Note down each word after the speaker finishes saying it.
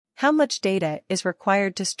How much data is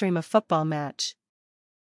required to stream a football match?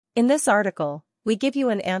 In this article, we give you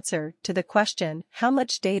an answer to the question, how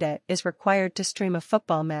much data is required to stream a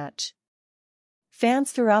football match?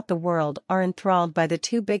 Fans throughout the world are enthralled by the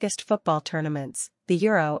two biggest football tournaments, the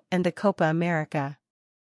Euro and the Copa America.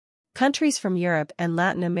 Countries from Europe and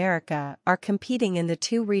Latin America are competing in the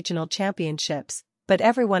two regional championships, but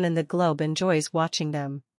everyone in the globe enjoys watching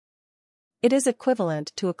them. It is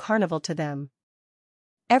equivalent to a carnival to them.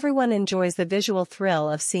 Everyone enjoys the visual thrill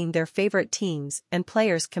of seeing their favorite teams and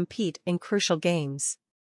players compete in crucial games.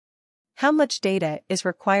 How much data is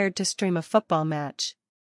required to stream a football match?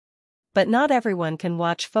 But not everyone can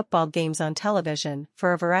watch football games on television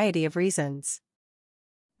for a variety of reasons.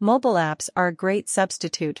 Mobile apps are a great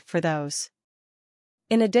substitute for those.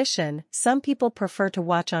 In addition, some people prefer to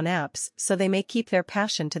watch on apps so they may keep their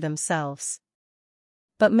passion to themselves.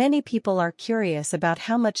 But many people are curious about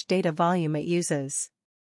how much data volume it uses.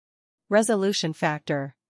 Resolution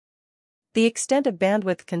factor. The extent of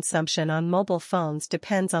bandwidth consumption on mobile phones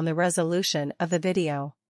depends on the resolution of the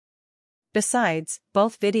video. Besides,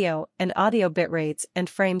 both video and audio bitrates and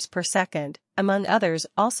frames per second, among others,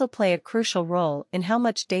 also play a crucial role in how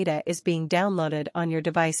much data is being downloaded on your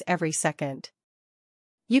device every second.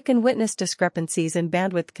 You can witness discrepancies in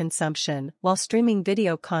bandwidth consumption while streaming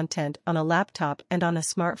video content on a laptop and on a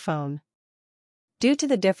smartphone. Due to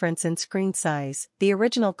the difference in screen size, the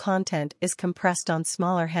original content is compressed on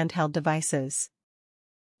smaller handheld devices.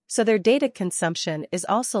 So their data consumption is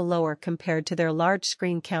also lower compared to their large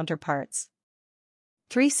screen counterparts.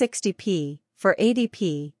 360p,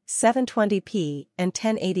 480p, 720p, and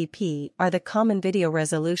 1080p are the common video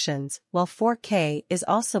resolutions, while 4K is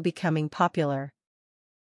also becoming popular.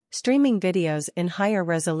 Streaming videos in higher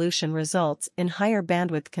resolution results in higher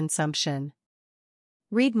bandwidth consumption.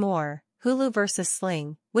 Read more: Hulu versus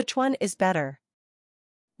Sling, which one is better?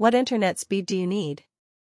 What internet speed do you need?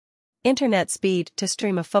 Internet speed to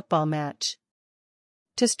stream a football match.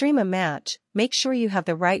 To stream a match, make sure you have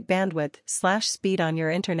the right bandwidth/speed on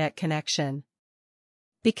your internet connection.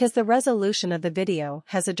 Because the resolution of the video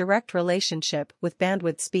has a direct relationship with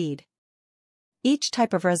bandwidth speed. Each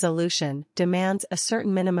type of resolution demands a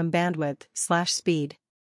certain minimum bandwidth/speed.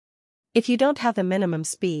 If you don't have the minimum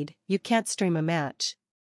speed, you can't stream a match.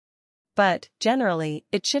 But, generally,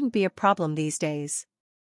 it shouldn't be a problem these days.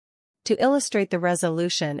 To illustrate the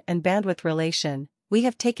resolution and bandwidth relation, we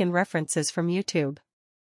have taken references from YouTube.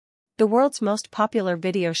 The world's most popular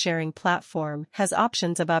video sharing platform has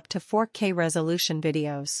options of up to 4K resolution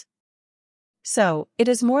videos. So, it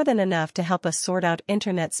is more than enough to help us sort out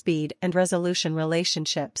internet speed and resolution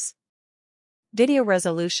relationships. Video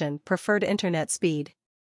resolution, preferred internet speed.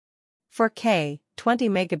 4K, 20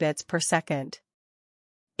 megabits per second.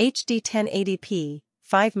 HD 1080p,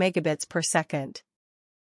 5 megabits per second.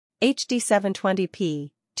 HD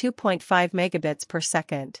 720p, 2.5 megabits per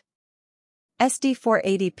second. SD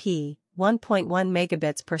 480p, 1.1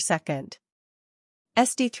 megabits per second.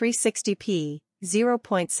 SD 360p,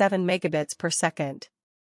 0.7 megabits per second.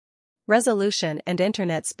 Resolution and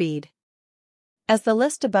internet speed. As the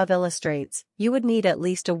list above illustrates, you would need at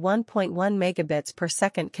least a 1.1 megabits per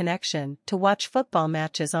second connection to watch football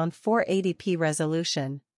matches on 480p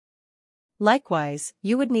resolution. Likewise,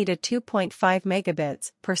 you would need a 2.5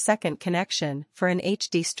 megabits per second connection for an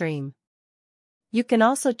HD stream. You can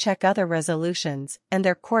also check other resolutions and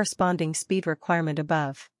their corresponding speed requirement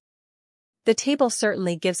above. The table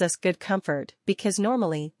certainly gives us good comfort because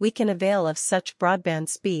normally we can avail of such broadband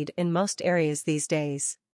speed in most areas these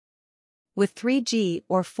days. With 3G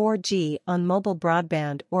or 4G on mobile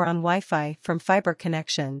broadband or on Wi-Fi from fiber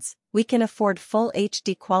connections, we can afford full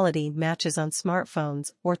HD quality matches on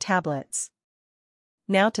smartphones or tablets.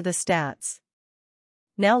 Now to the stats.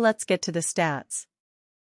 Now let's get to the stats.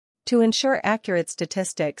 To ensure accurate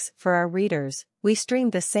statistics for our readers, we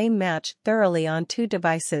streamed the same match thoroughly on two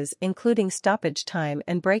devices, including stoppage time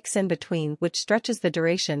and breaks in between, which stretches the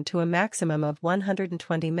duration to a maximum of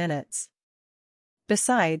 120 minutes.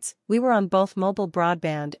 Besides, we were on both mobile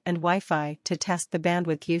broadband and Wi-Fi to test the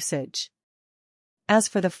bandwidth usage. As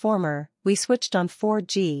for the former, we switched on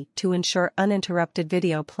 4G to ensure uninterrupted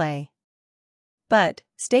video play. But,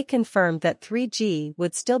 stay confirmed that 3G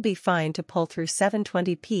would still be fine to pull through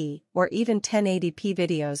 720p or even 1080p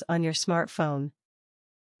videos on your smartphone.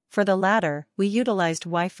 For the latter, we utilized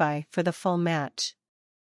Wi-Fi for the full match.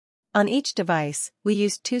 On each device, we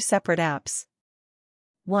used two separate apps.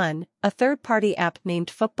 One, a third-party app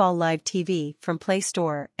named Football Live TV from Play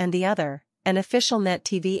Store, and the other, an official Net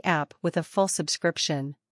TV app with a full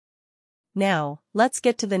subscription. Now, let's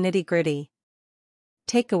get to the nitty-gritty.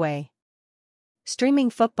 Takeaway. Streaming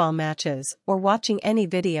football matches or watching any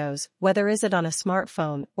videos, whether is it on a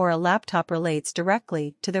smartphone or a laptop, relates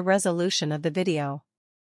directly to the resolution of the video.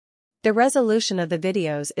 The resolution of the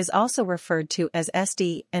videos is also referred to as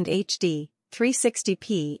SD and HD.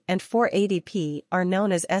 360p and 480p are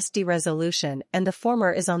known as SD resolution, and the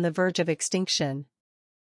former is on the verge of extinction.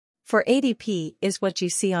 480p is what you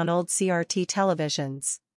see on old CRT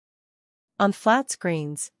televisions. On flat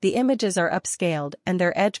screens, the images are upscaled and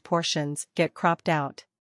their edge portions get cropped out.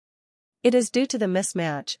 It is due to the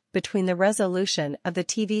mismatch between the resolution of the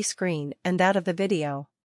TV screen and that of the video.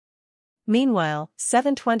 Meanwhile,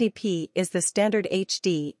 720p is the standard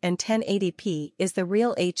HD and 1080p is the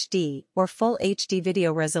real HD or full HD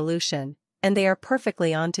video resolution, and they are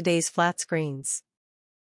perfectly on today's flat screens.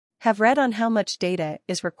 Have read on how much data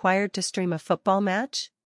is required to stream a football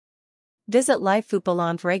match? Visit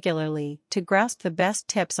LiveFootballon regularly to grasp the best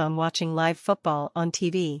tips on watching live football on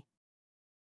TV.